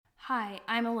Hi,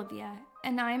 I'm Olivia,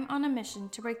 and I'm on a mission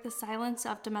to break the silence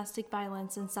of domestic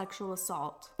violence and sexual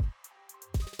assault.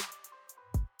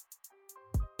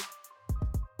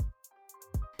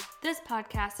 This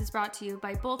podcast is brought to you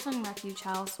by Bolton Refuge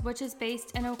House, which is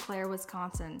based in Eau Claire,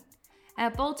 Wisconsin.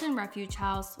 At Bolton Refuge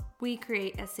House, we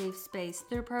create a safe space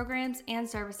through programs and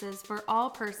services for all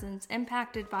persons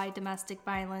impacted by domestic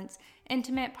violence,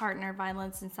 intimate partner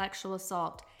violence, and sexual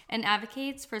assault, and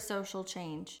advocates for social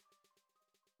change.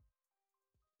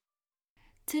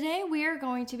 Today, we are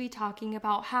going to be talking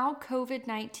about how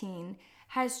COVID-19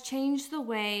 has changed the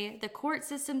way the court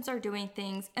systems are doing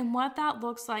things and what that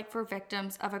looks like for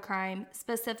victims of a crime,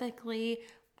 specifically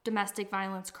domestic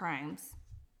violence crimes.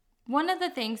 One of the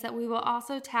things that we will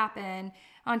also tap in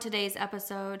on today's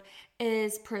episode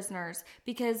is prisoners,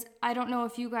 because I don't know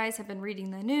if you guys have been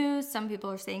reading the news, some people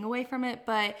are staying away from it,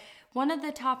 but one of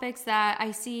the topics that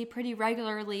I see pretty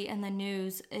regularly in the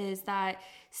news is that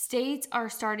states are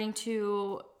starting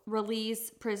to release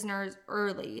prisoners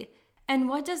early. And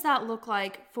what does that look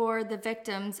like for the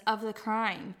victims of the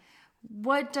crime?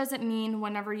 What does it mean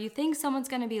whenever you think someone's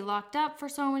going to be locked up for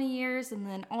so many years and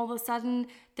then all of a sudden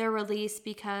they're released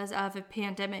because of a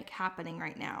pandemic happening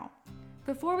right now?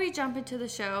 Before we jump into the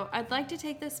show, I'd like to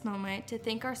take this moment to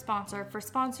thank our sponsor for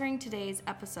sponsoring today's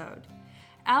episode.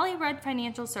 Allie Red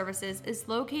Financial Services is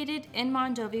located in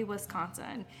Mondovi,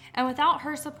 Wisconsin, and without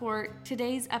her support,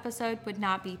 today's episode would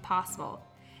not be possible.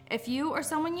 If you or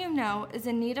someone you know is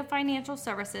in need of financial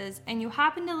services and you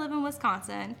happen to live in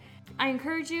Wisconsin, I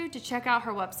encourage you to check out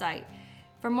her website.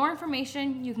 For more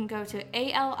information, you can go to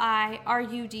alirud.com.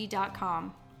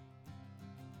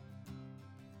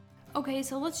 Okay,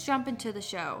 so let's jump into the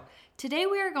show. Today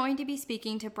we are going to be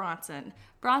speaking to Bronson.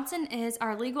 Bronson is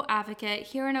our legal advocate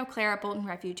here in Eau Claire at Bolton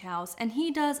Refuge House, and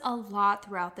he does a lot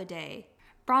throughout the day.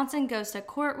 Bronson goes to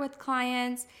court with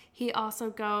clients. He also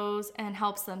goes and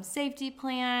helps them safety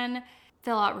plan,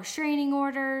 fill out restraining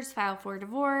orders, file for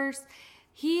divorce.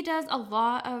 He does a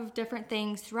lot of different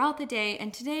things throughout the day,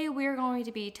 and today we're going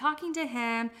to be talking to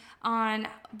him on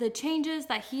the changes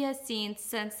that he has seen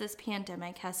since this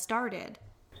pandemic has started.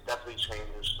 It's definitely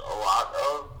changed a lot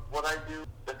of what I do.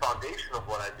 The foundation of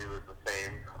what I do is the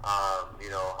same,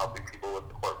 helping people with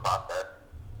the court process,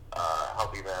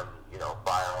 helping them,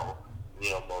 file,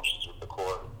 motions with the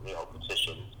court,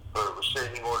 petitions for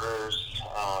restraining orders,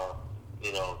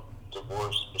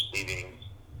 divorce proceedings,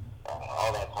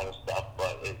 all that kind of stuff,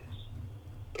 but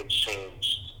it's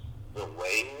changed the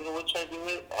way in which I do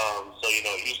it.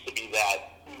 It used to be that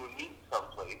we would meet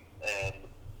someplace and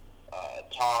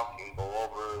talk and go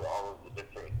over all of the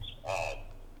different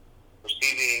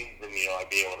proceedings, and I'd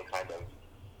be able to kind of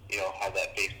have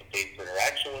that face-to-face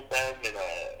interaction with them in a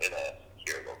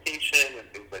secure location and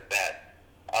things like that.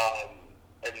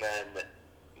 And then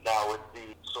now with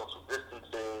the social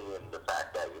distancing and the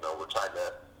fact that we're trying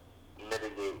to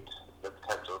mitigate the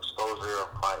potential exposure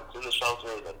of clients in the shelter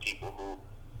and then people who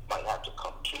might have to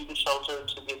come to the shelter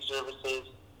to get services.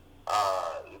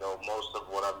 Most of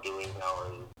what I'm doing now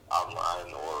is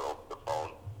online or over the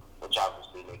phone, which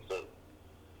obviously makes it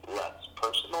less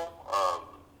personal,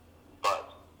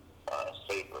 but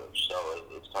safer. So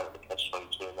it's kind of a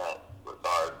catch-22 in that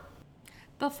regard.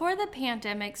 Before the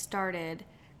pandemic started,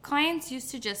 clients used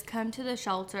to just come to the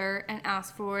shelter and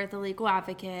ask for the legal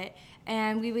advocate,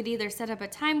 and we would either set up a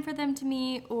time for them to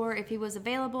meet, or if he was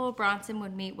available, Bronson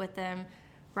would meet with them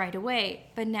right away.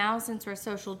 But now, since we're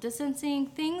social distancing,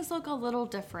 things look a little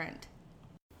different.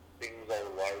 Things are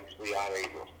largely on a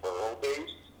referral base.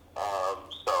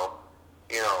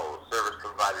 Service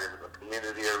providers in the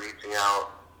community are reaching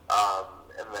out,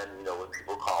 and then, when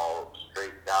people call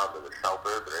straight down to the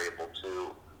shelter, they're able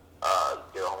to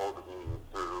get a hold of me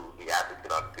through the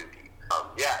advocate on duty.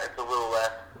 It's a little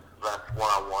less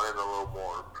one-on-one and a little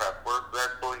more prep work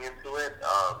that's going into it.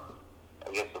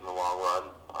 I guess in the long run,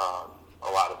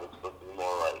 a lot of it's looking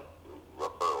more like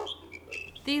referrals to be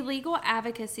made. The legal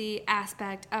advocacy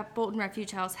aspect of Bolton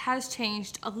Refuge House has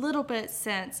changed a little bit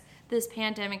since this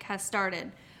pandemic has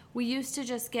started. We used to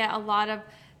just get a lot of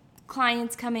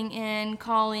clients coming in,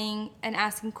 calling and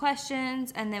asking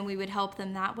questions, and then we would help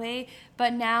them that way.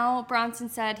 But now Bronson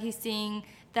said he's seeing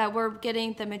that we're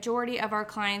getting the majority of our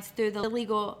clients through the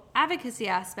legal advocacy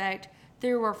aspect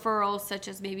through referrals such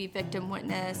as maybe Victim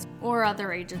Witness or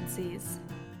other agencies.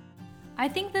 I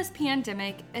think this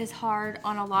pandemic is hard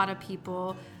on a lot of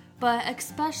people, but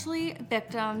especially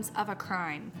victims of a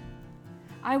crime.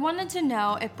 I wanted to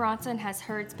know if Bronson has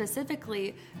heard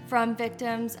specifically from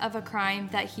victims of a crime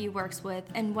that he works with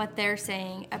and what they're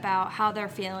saying about how they're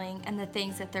feeling and the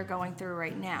things that they're going through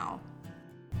right now.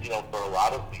 For a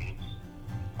lot of these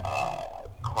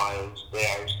clients, they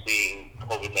are seeing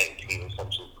COVID-19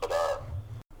 essentially put a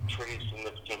pretty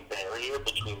significant barrier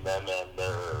between them and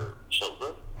their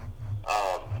children,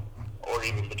 or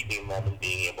even between them and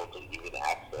being able to even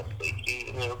access safety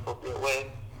in an appropriate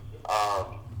way.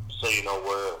 So,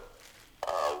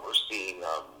 we're seeing,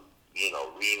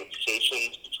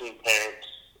 reunifications between parents,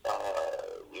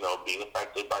 being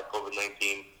affected by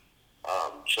COVID-19.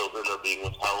 Children are being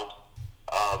withheld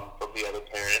from the other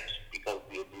parent because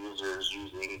the abuser is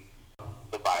using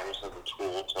the virus as a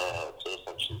tool to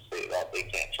essentially say that they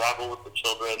can't travel with the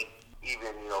children.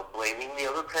 Even, blaming the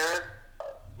other parent,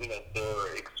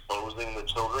 they're exposing the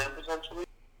children potentially.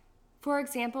 For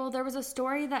example, there was a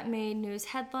story that made news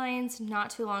headlines not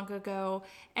too long ago,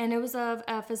 and it was of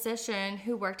a physician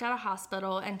who worked at a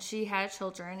hospital, and she had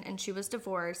children, and she was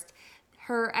divorced.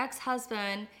 Her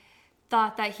ex-husband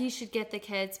thought that he should get the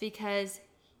kids because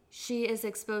she is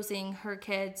exposing her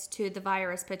kids to the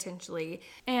virus potentially.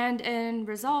 And in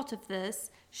result of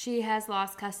this, she has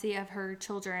lost custody of her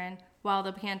children while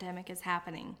the pandemic is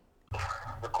happening.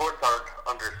 The courts aren't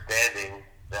understanding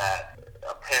that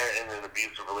a parent in an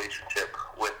abusive relationship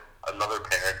with another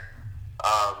parent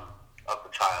of the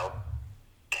child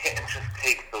can't just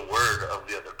take the word of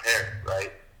the other parent,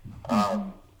 right?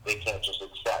 They can't just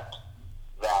accept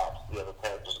that the other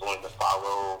parent is going to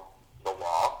follow the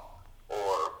law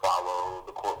or follow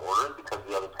the court order because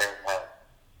the other parent has,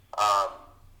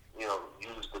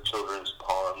 used the children's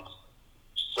pawns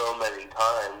so many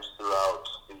times throughout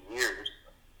the years.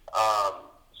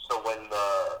 So when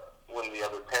the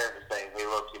other parent is saying, hey,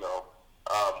 look,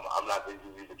 I'm not going to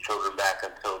give you the children back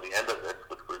until the end of this,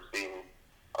 which we're seeing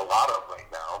a lot of right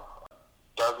now,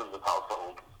 dozens of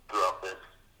households throughout this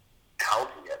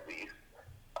county at least,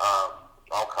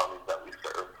 all counties that we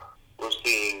serve, we're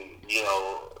seeing,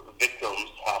 victims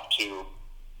have to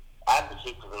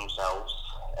advocate for themselves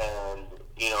and,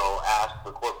 ask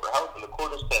the court for help. And the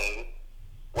court is saying,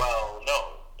 well,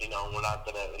 no, we're not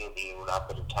going to intervene, we're not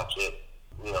going to touch it.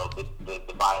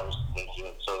 The virus is making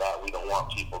it so that we don't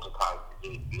want people to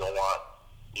congregate. We don't want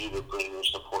you to bring your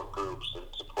support groups and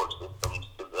support systems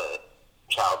to the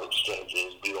child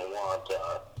exchanges. We don't want,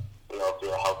 if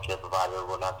you're a healthcare provider,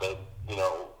 we're not going to,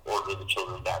 order the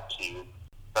children back to you.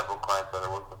 Several clients that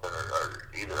I work with are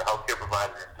either healthcare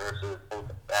providers, nurses, things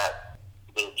like that.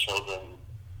 Their children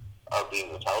are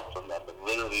being withheld from them, and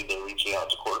literally they're reaching out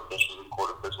to court officials, and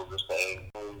court officials are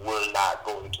saying, we're not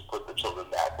going to put the children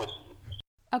back with you.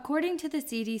 According to the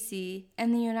CDC,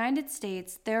 in the United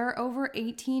States, there are over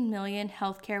 18 million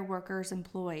healthcare workers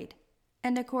employed.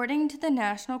 And according to the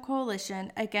National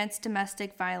Coalition Against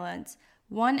Domestic Violence,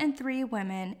 1 in 3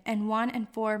 women and 1 in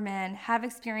 4 men have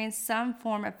experienced some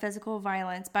form of physical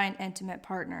violence by an intimate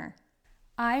partner.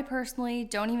 I personally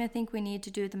don't even think we need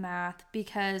to do the math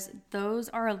because those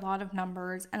are a lot of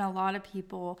numbers and a lot of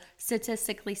people,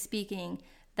 statistically speaking,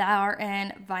 that are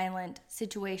in violent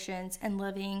situations and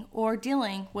living or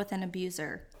dealing with an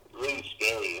abuser. Really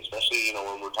scary, especially,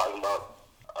 when we're talking about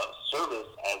a service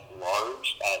as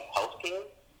large as healthcare.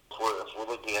 If we're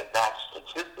looking at that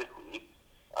statistically,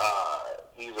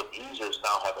 these abusers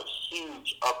now have a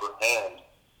huge upper hand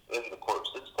in the court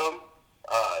system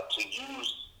to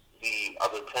use the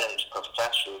other parent's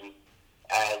profession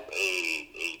as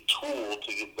a tool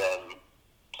to get them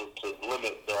to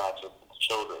limit their access to the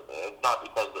children. And it's not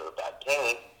because they're a bad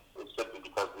parent, it's simply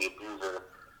because the abuser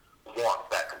wants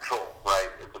that control, right?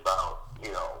 It's about,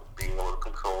 being able to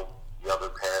control the other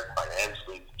parent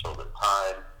financially, control their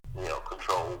time,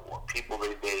 control what people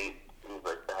they date, things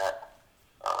like that.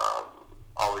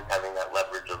 Always having that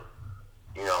leverage of,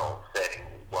 saying,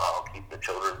 well, I'll keep the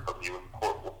children from you and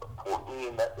court will support me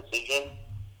in that decision.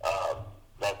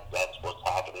 That's what's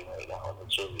happening right now, and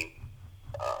it's really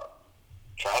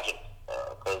tragic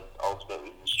because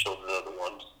ultimately these children are the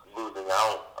ones losing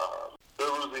out. They're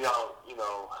losing out,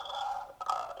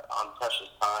 on precious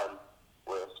time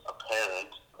with a parent,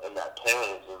 and that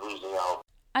parent is losing out.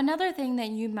 Another thing that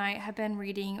you might have been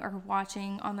reading or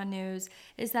watching on the news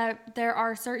is that there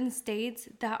are certain states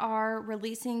that are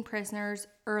releasing prisoners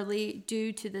early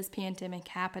due to this pandemic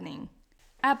happening.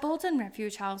 At Bolton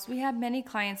Refuge House, we have many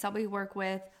clients that we work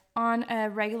with on a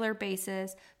regular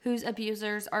basis whose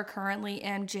abusers are currently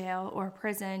in jail or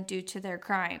prison due to their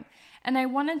crime. And I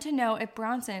wanted to know if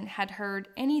Bronson had heard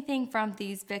anything from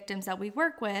these victims that we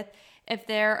work with, if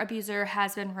their abuser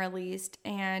has been released,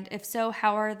 and if so,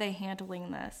 how are they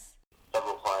handling this?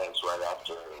 Several clients right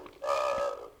after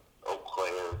Eau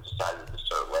Claire decided to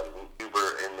start letting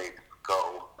Uber inmates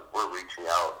go were reaching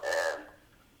out and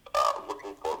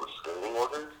looking for restraining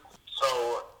orders.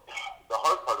 So the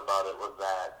hard part about it was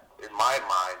that in my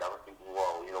mind, I was thinking,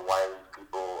 well, why are these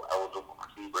people eligible for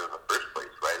CDC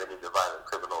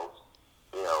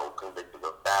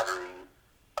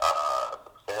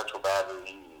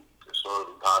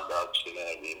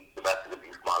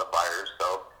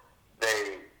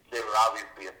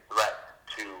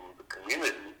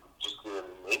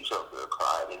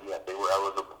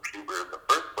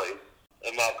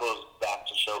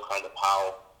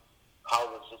how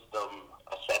the system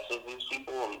assesses these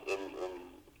people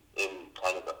in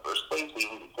kind of the first place,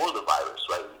 even before the virus,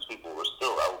 right? These people were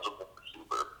still eligible for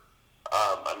Huber.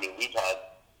 I mean, we've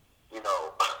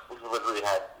literally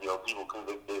had, people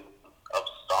convicted of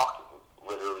stalking,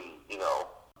 literally,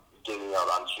 getting out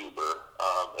on Huber,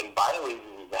 and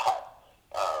violating that,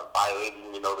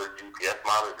 violating, their GPS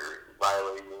monitoring,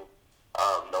 violating,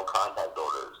 no contact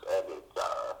orders, and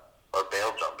or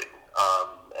bail jumping,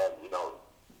 and,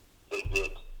 they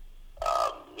get,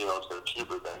 instead of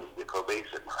Huber, then they get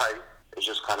probation, right? It's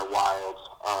just kind of wild,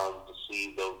 to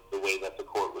see the way that the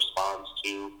court responds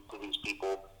to these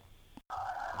people.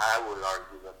 I would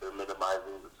argue that they're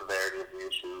minimizing the severity of the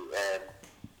issue and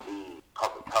the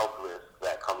public health risk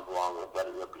that comes along with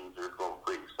letting abusers go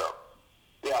free. So,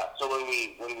 yeah. So when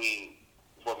we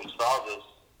saw this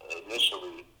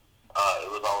initially, it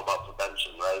was all about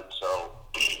prevention, right? So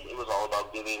it was all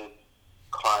about giving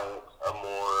clients a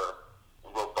more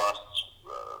robust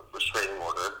restraining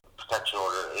order, protection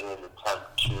order, in an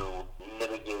attempt to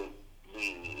mitigate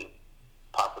the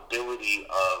possibility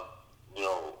of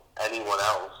anyone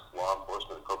else, law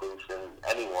enforcement, probation,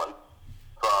 anyone,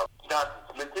 from not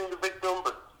dismissing the victim,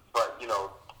 but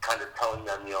kind of telling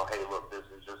them, hey, look, this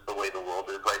is just the way the world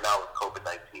is right now with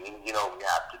COVID-19. We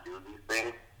have to do these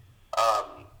things.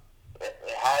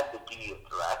 It had to be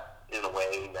addressed in a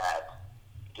way that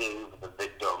gave the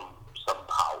victim some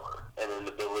power and an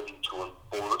ability to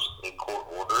enforce a court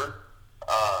order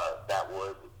that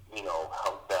would,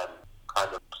 help them kind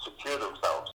of secure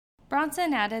themselves.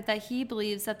 Bronson added that he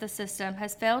believes that the system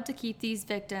has failed to keep these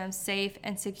victims safe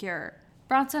and secure.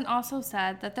 Bronson also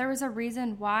said that there was a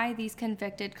reason why these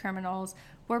convicted criminals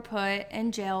were put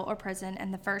in jail or prison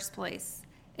in the first place.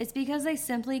 It's because they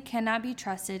simply cannot be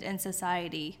trusted in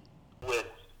society. With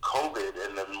COVID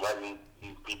and then letting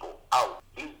these people out,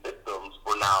 these victims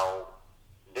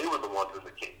they were the ones in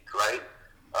the cage, right?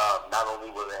 Not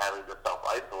only were they having to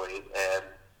self-isolate and,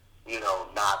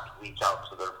 not reach out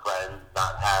to their friends,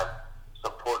 not have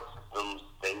support systems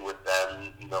stay with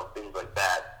them, things like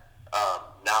that.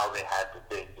 Now they had to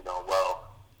think,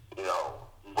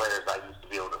 whereas I used to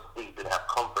be able to sleep and have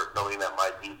comfort knowing that my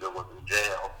abuser was in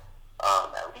jail,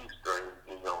 at least during,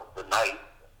 the night.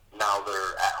 Now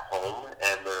they're at home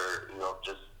and they're,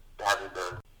 just having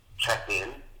to check in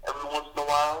every once in a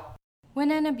while.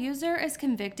 When an abuser is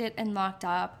convicted and locked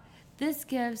up, this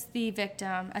gives the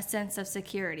victim a sense of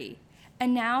security.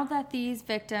 And now that these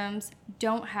victims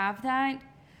don't have that,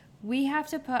 we have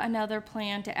to put another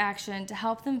plan to action to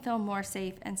help them feel more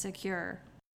safe and secure.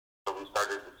 So we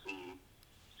started to see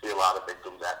a lot of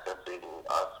victims accessing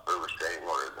us for restraining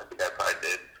orders. I think I probably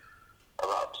did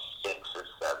about 6 or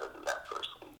 7 that first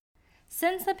week.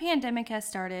 Since the pandemic has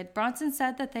started, Bronson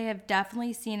said that they have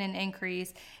definitely seen an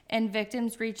increase in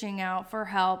victims reaching out for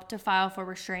help to file for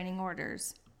restraining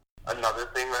orders. Another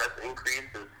thing that's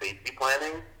increased is safety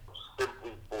planning,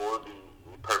 simply for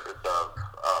the purpose of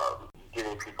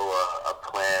getting people a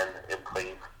plan in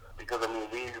place. Because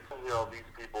these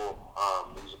people,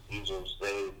 these abusers,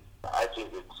 I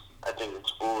think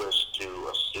it's foolish to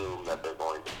assume that they're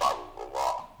going to follow the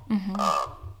law.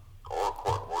 Or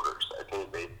court orders. I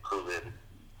think they've proven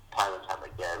time and time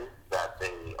again that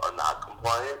they are not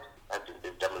compliant. I think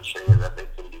they've demonstrated that they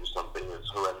can do something as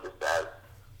horrendous as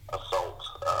assault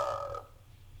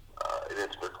an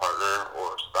intimate partner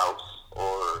or spouse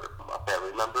or a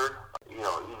family member.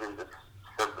 Even just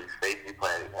simply safety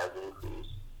planning has increased.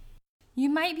 You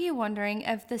might be wondering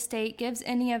if the state gives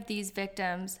any of these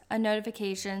victims a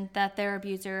notification that their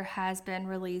abuser has been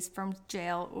released from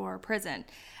jail or prison.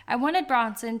 I wanted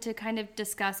Bronson to kind of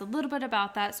discuss a little bit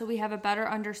about that so we have a better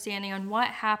understanding on what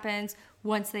happens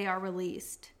once they are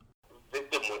released.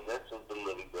 Victim witness has been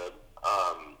really good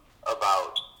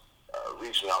about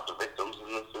reaching out to victims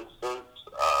in this instance.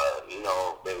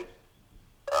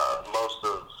 Most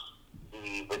of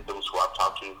the victims who I've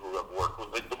talked to who have worked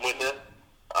with victim witness,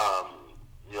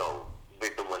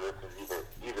 victim witness has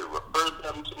either referred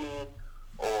them to me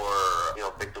or,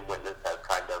 victim witness has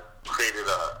kind of created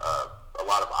a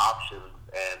lot of options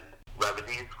and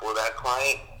remedies for that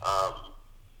client,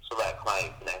 so that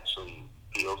client can actually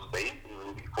feel safe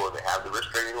even before they have the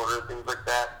restraining order, things like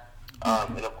that.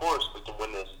 And of course, victim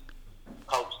witness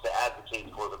helps to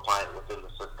advocate for the client within the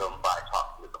system by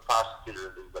talking with the prosecutor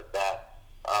and things like that.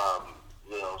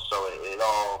 So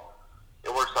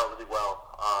it works out really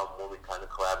well when we kind of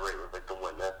collaborate with victim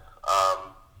witness.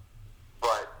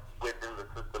 But within the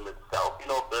system itself,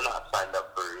 if they're not signed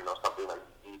up for, something like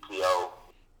BPO.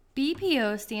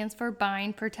 BPO stands for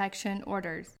Bind Protection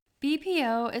Orders.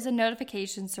 BPO is a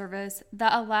notification service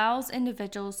that allows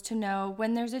individuals to know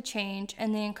when there's a change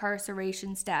in the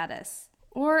incarceration status,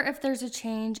 or if there's a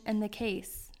change in the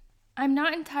case. I'm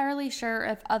not entirely sure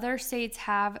if other states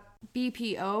have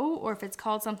BPO or if it's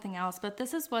called something else, but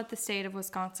this is what the state of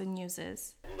Wisconsin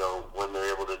uses. When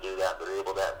they're able to do that, they're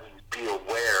able to at least be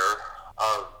aware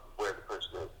of where the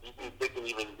person is. They can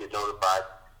even get notified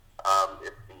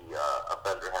if the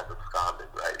offender has absconded,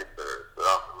 right? If they're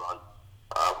off the run,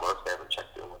 or if they haven't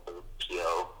checked in with the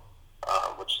PO,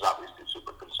 which is obviously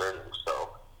super concerning.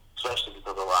 So, especially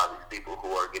because a lot of these people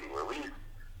who are getting released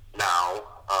now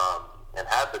and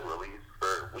have been released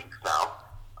for weeks now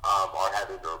are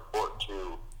having to report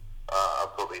to a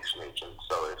probation agent.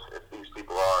 So if these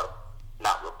people are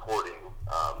not reporting,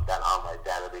 that online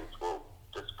database will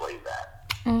display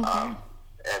that. Okay.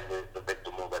 And the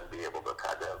victim will then be able to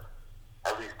kind of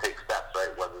at least take steps,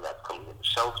 right? Whether that's coming into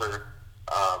shelter,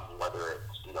 whether it's,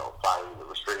 filing the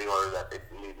restraining order that they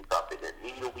maybe thought they didn't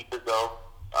need a week ago,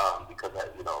 because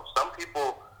some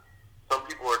people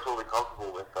are totally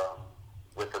comfortable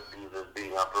with abusers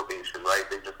being on probation, right?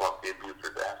 They just want the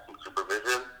abuser to have some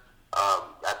supervision.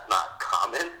 That's not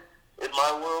common in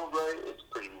my world, right? It's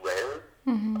pretty rare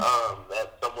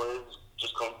that someone is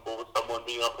just comfortable with someone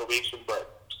being on probation,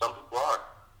 but some people are.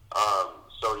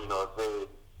 So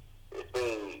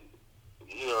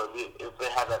if they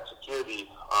have that security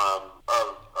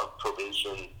of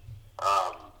probation,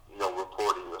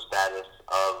 reporting the status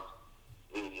of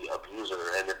the abuser,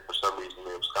 and if for some reason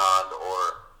they abscond or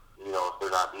if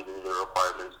they're not meeting the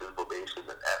requirements in probation,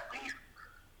 then at least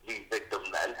the victim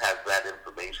then has that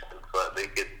information so that they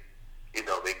can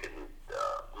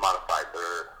modify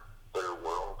their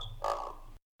world.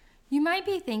 You might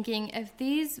be thinking, if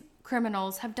these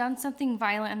criminals have done something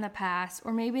violent in the past,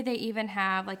 or maybe they even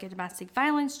have like a domestic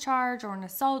violence charge or an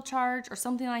assault charge or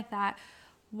something like that,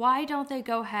 why don't they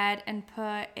go ahead and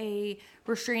put a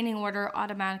restraining order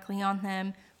automatically on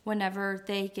them whenever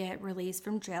they get released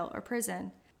from jail or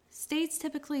prison? States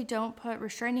typically don't put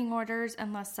restraining orders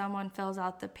unless someone fills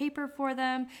out the paper for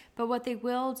them, but what they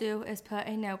will do is put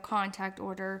a no contact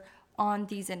order on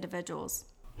these individuals.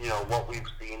 What we've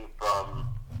seen from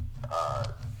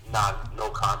no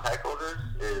contact orders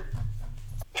is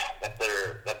that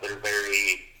they're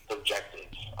very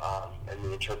subjective, and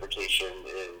the interpretation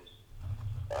is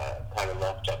kind of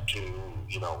left up to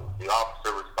the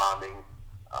officer responding,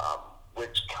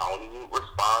 which county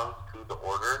responds to the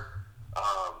order.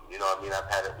 I've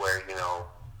had it where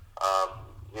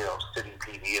City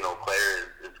PD in Eau Claire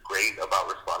is great about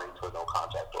responding to a no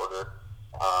contact order,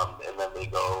 and then they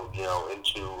go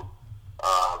into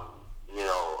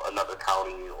another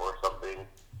county or something,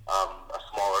 a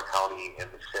smaller county, and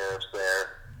the sheriff's there,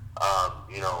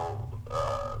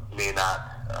 may not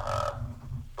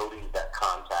believe that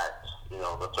contact,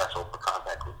 the threshold for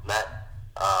contact was met.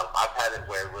 I've had it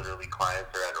where literally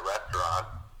clients are at a restaurant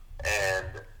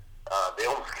and they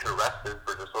almost get arrested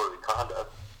for disorderly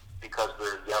conduct because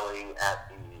they're yelling at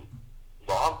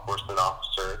the law enforcement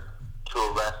officer to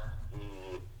arrest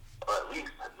or at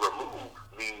least remove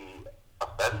the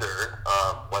offender,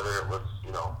 whether it was,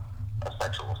 a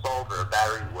sexual assault or a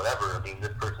battery, whatever.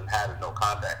 This person had a no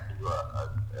contact to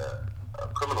a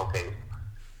criminal case,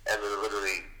 and they're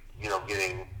literally,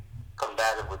 getting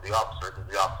combative with the officer because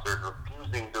the officer is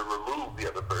refusing to remove the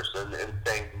other person and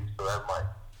saying things to them like,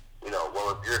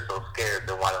 well, if you're so scared,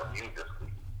 then why don't you just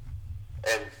leave?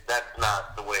 And that's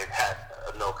not the way that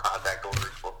a no contact order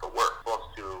is supposed to work. It's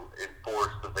supposed to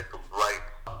enforce the victim's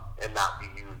rights and not be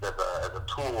used as a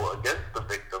tool against the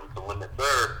victim to limit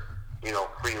their,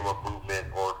 freedom of movement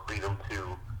or freedom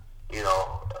to, they're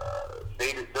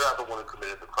not the one who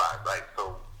committed the crime, right?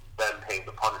 So them paying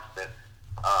the punishment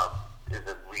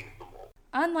isn't reasonable.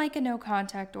 Unlike a no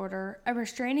contact order, a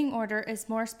restraining order is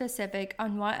more specific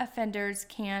on what offenders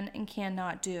can and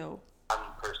cannot do. I'm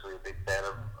personally a big fan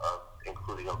of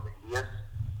including a radius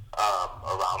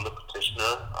around the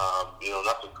petitioner.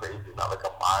 Nothing crazy, not like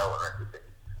a mile or anything,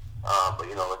 but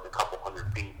like a couple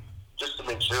hundred feet, just to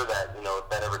make sure that if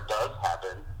that ever does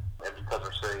happen, and because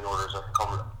restraining orders are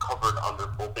covered under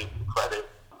full faith and credit,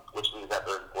 which means that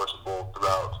they're enforceable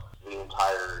throughout the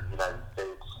entire United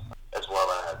States, as well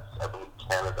as, I believe,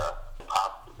 Canada and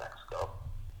possibly Mexico.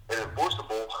 And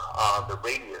enforceable, the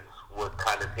radius would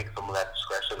kind of take some of that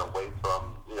discretion away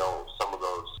from, some of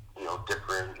those,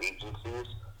 different agencies,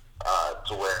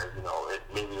 to where,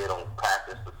 maybe they don't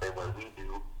practice the same way we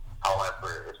do.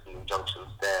 However, if the injunction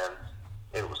stands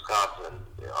in Wisconsin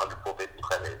under full faith and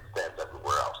credit, it stands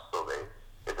everywhere else. So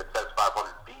if it says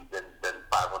 500 feet, then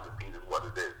 500 feet is what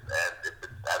it is. And if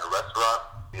it's at a restaurant,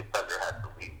 the offender has to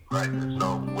leave, right? There's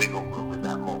no wiggle room in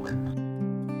that moment.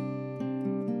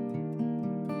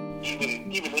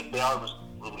 even if they are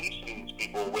releasing these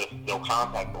people with no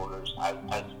contact orders,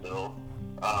 I still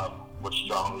would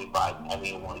strongly advise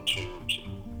anyone to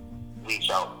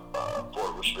reach out for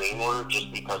a restraining order,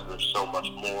 just because there's so much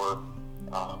more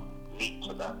meat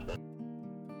to them.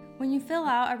 When you fill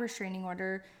out a restraining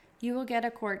order, you will get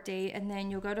a court date, and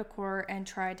then you'll go to court and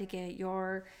try to get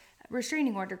your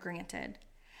restraining order granted.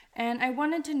 And I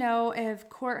wanted to know if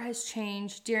court has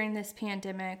changed during this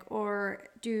pandemic, or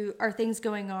are things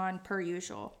going on per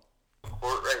usual?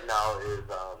 Court right now is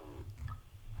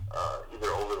either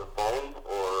over the phone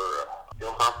or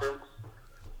video conference,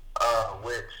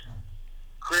 which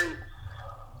creates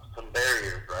some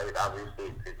barriers, right? Obviously,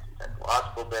 it creates some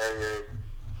technological barriers,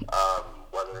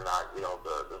 whether or not,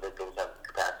 the victims have the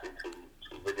capacity to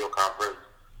video conference.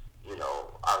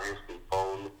 Obviously,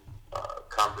 phone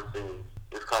conferencing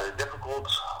is kind of difficult.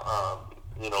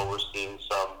 We're seeing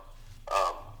some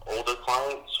older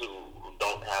clients who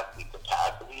don't have the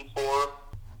capacity for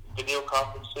video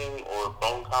conferencing or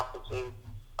phone conferencing,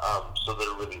 so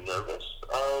they're really nervous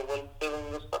when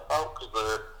filling this stuff out, because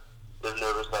they're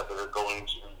nervous that they're going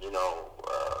to,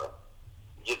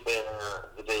 get there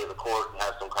the day of the court and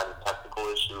have some kind of technical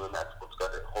issue, and that's what's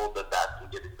going to hold them back from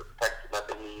getting the protection that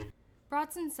they need.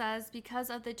 Brodson says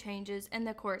because of the changes in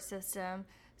the court system,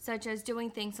 such as doing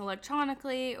things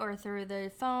electronically or through the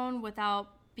phone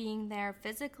without being there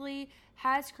physically,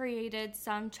 has created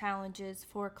some challenges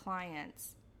for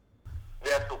clients.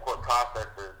 The actual court process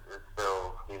is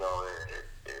still,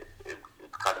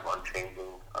 it's kind of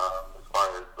unchanging as far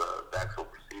as the actual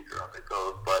procedure of it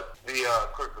goes. But the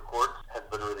clerk of courts has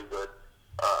been really good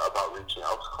about reaching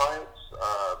out to clients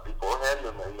beforehand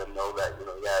and letting them know that,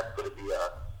 it's going to be a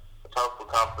telephone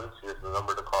conference. Here's the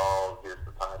number to call. Here's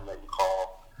the time that you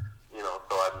call.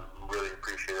 So I'm really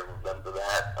appreciative of them for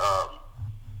that.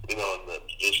 And the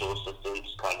judicial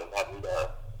assistants kind of having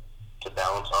to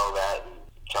balance all that and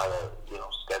try to,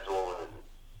 schedule and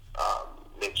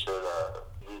make sure to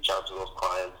reach out to those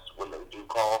clients when they do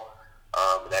call,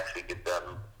 and actually get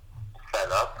them set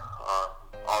up.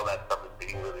 All that stuff is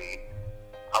being really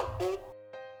helpful.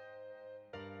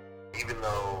 Even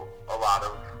though a lot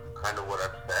of kind of what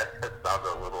I've said has sounded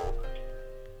a little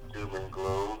doom and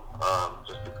gloom,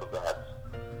 just because that's,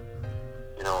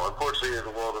 unfortunately in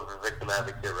the world of a victim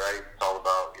advocate, right, it's all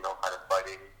about, kind of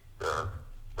fighting the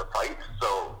fight.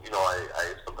 So,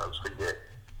 I sometimes forget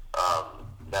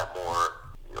that more,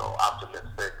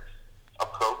 optimistic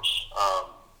approach.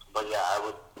 But yeah, I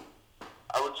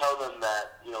would tell them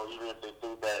that, even if they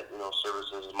think that,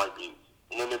 services might be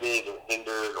limited or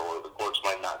hindered, or the courts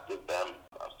might not give them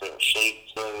a fair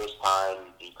shake during this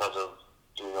time because of,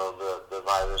 the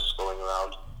virus going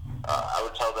around, I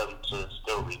would tell them to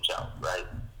still reach out, right?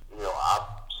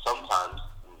 Sometimes,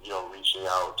 reaching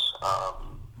out,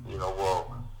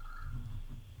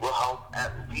 will help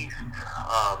at least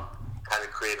kind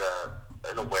of create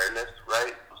an awareness,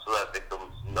 right? So that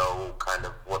victims know kind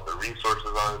of what the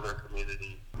resources are in their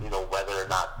community, whether or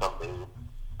not something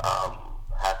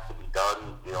has to be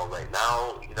done, right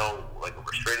now, like a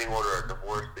restraining order or a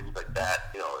divorce, things like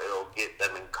that. It'll get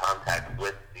them in contact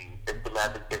with the victim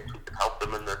advocates who can help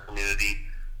them in their community.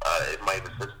 It might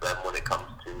assist them when it comes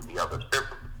to the other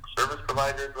service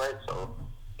providers, right? So,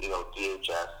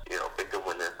 DHS, Victim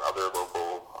Witness, other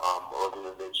local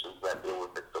organizations that deal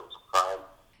with victims of crime.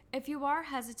 If you are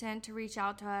hesitant to reach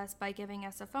out to us by giving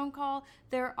us a phone call,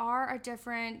 there are a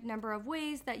different number of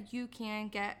ways that you can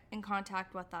get in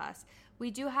contact with us.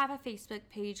 We do have a Facebook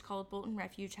page called Bolton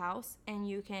Refuge House, and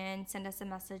you can send us a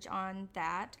message on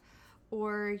that,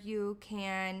 or you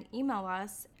can email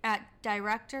us at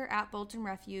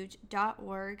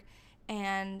director@boltonrefuge.org,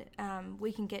 and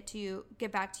we can get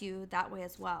back to you that way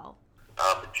as well.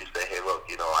 If you say, hey, look,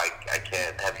 I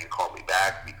can't have you call me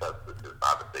back because this is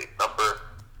not a safe number,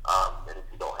 and if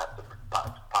you don't have the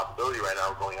possibility right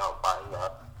now of going out and buying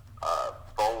a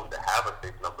phone to have a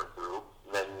safe number through,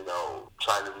 then,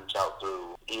 trying to reach out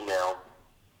through email,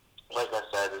 like I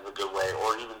said, is a good way,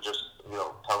 or even just,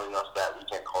 telling us that we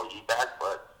can't call you back,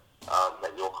 but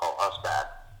that you'll call us back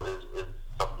is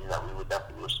something that we would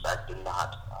definitely respect and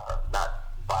not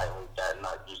violate that and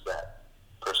not use that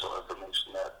personal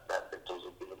information that victims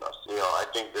have given us. I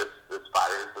think this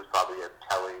virus is probably a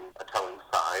telling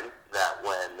sign that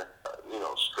when,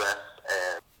 stress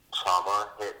and trauma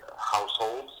hit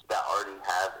households that already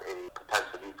have a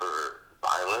propensity for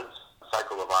violence, the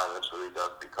cycle of violence really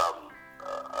does become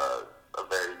a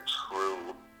very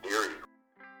true theory.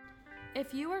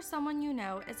 If you or someone you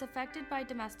know is affected by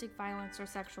domestic violence or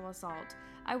sexual assault,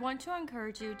 I want to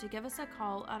encourage you to give us a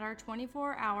call at our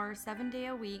 24-hour,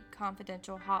 7-day-a-week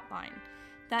confidential hotline.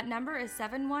 That number is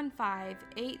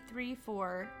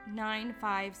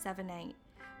 715-834-9578.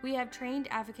 We have trained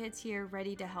advocates here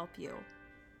ready to help you.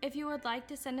 If you would like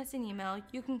to send us an email,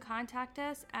 you can contact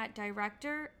us at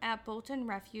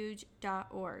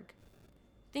director@boltonrefuge.org.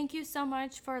 Thank you so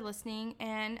much for listening,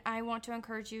 and I want to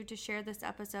encourage you to share this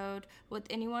episode with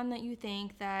anyone that you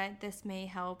think that this may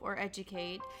help or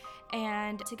educate,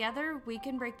 and together we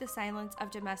can break the silence of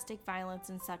domestic violence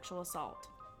and sexual assault.